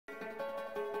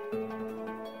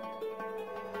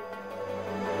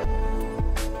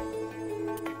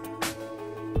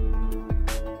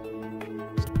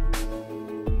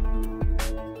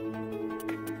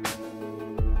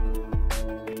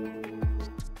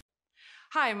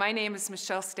Hi, my name is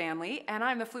Michelle Stanley, and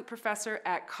I'm the flute professor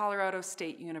at Colorado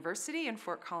State University in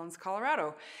Fort Collins,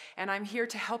 Colorado. And I'm here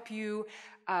to help you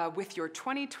with your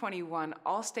 2021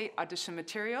 All-State audition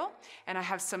material. And I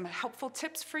have some helpful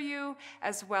tips for you,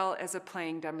 as well as a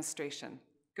playing demonstration.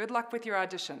 Good luck with your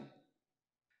audition.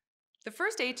 The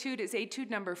first etude is etude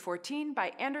number 14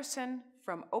 by Anderson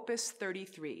from Opus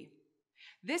 33.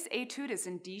 This etude is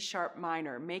in D sharp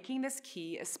minor, making this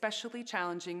key especially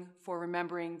challenging for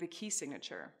remembering the key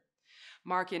signature.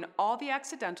 Mark in all the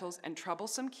accidentals and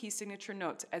troublesome key signature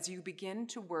notes as you begin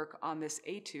to work on this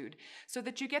etude so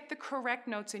that you get the correct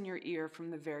notes in your ear from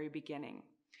the very beginning.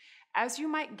 As you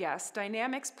might guess,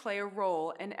 dynamics play a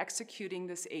role in executing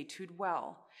this etude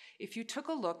well. If you took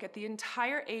a look at the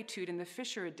entire etude in the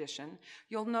Fisher edition,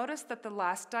 you'll notice that the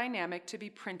last dynamic to be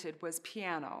printed was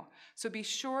piano, so be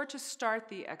sure to start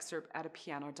the excerpt at a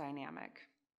piano dynamic.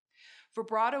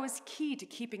 Vibrato is key to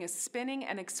keeping a spinning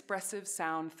and expressive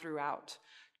sound throughout.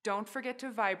 Don't forget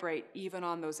to vibrate even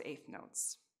on those eighth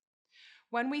notes.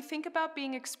 When we think about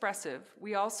being expressive,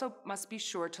 we also must be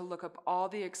sure to look up all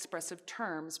the expressive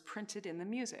terms printed in the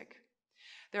music.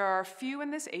 There are a few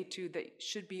in this etude that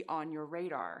should be on your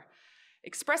radar.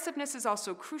 Expressiveness is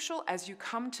also crucial as you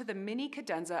come to the mini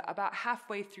cadenza about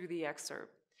halfway through the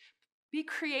excerpt. Be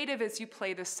creative as you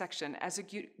play this section, as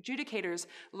adjudicators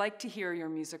like to hear your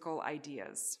musical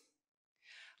ideas.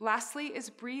 Lastly is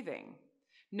breathing.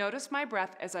 Notice my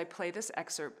breath as I play this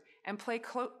excerpt and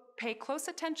pay close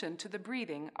attention to the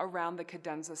breathing around the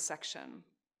cadenza section.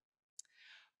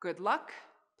 Good luck,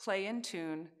 play in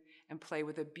tune, and play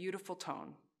with a beautiful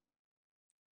tone.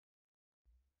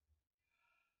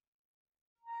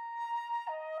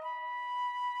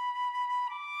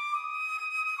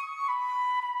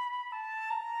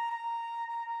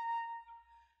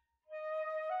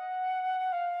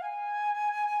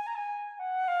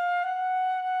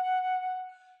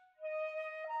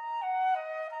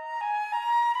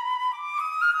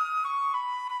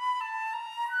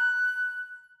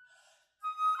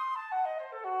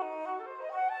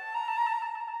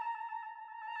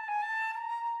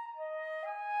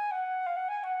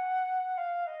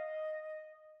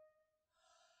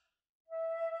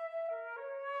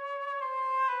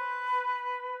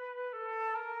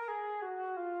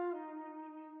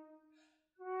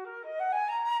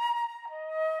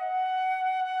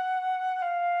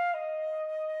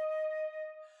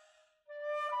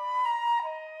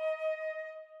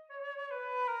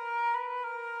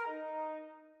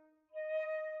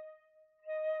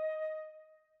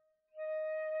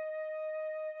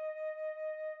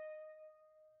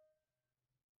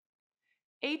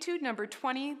 Etude number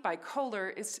 20 by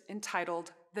Kohler is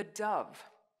entitled The Dove.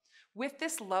 With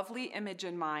this lovely image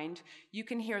in mind, you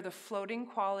can hear the floating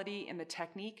quality in the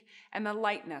technique and the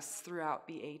lightness throughout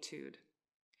the etude.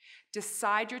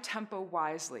 Decide your tempo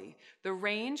wisely. The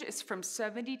range is from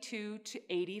 72 to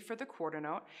 80 for the quarter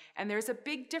note, and there's a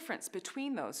big difference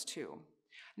between those two.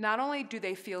 Not only do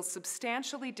they feel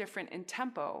substantially different in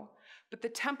tempo, but the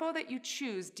tempo that you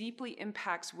choose deeply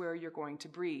impacts where you're going to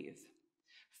breathe.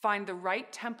 Find the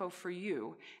right tempo for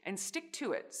you and stick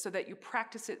to it so that you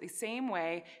practice it the same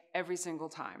way every single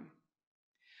time.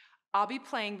 I'll be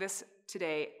playing this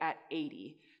today at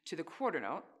 80 to the quarter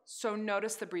note, so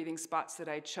notice the breathing spots that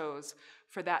I chose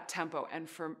for that tempo and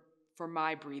for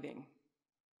my breathing.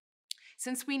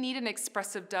 Since we need an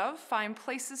expressive dove, find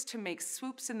places to make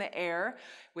swoops in the air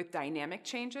with dynamic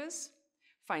changes.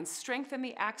 Find strength in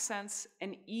the accents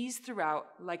and ease throughout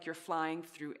like you're flying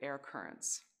through air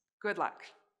currents. Good luck.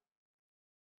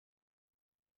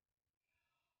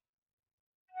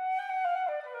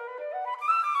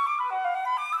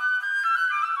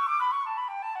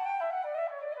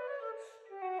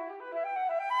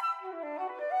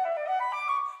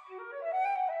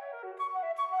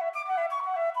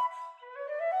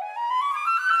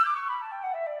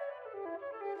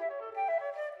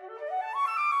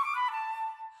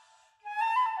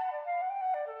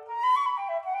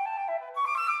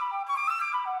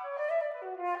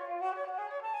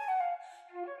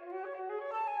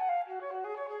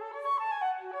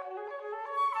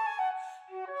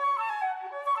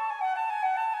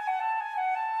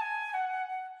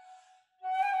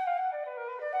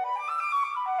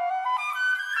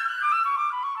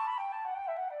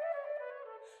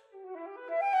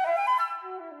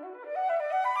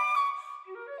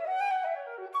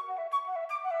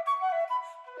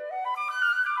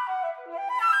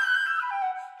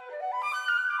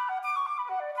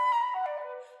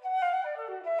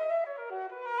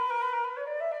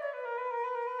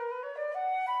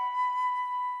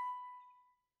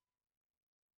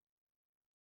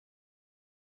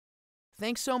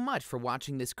 Thanks so much for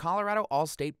watching this Colorado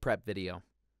All-State Prep video.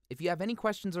 If you have any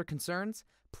questions or concerns,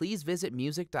 please visit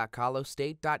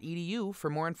music.colostate.edu for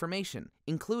more information,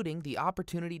 including the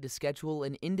opportunity to schedule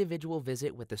an individual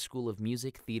visit with the School of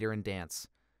Music, Theater, and Dance.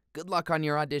 Good luck on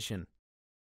your audition.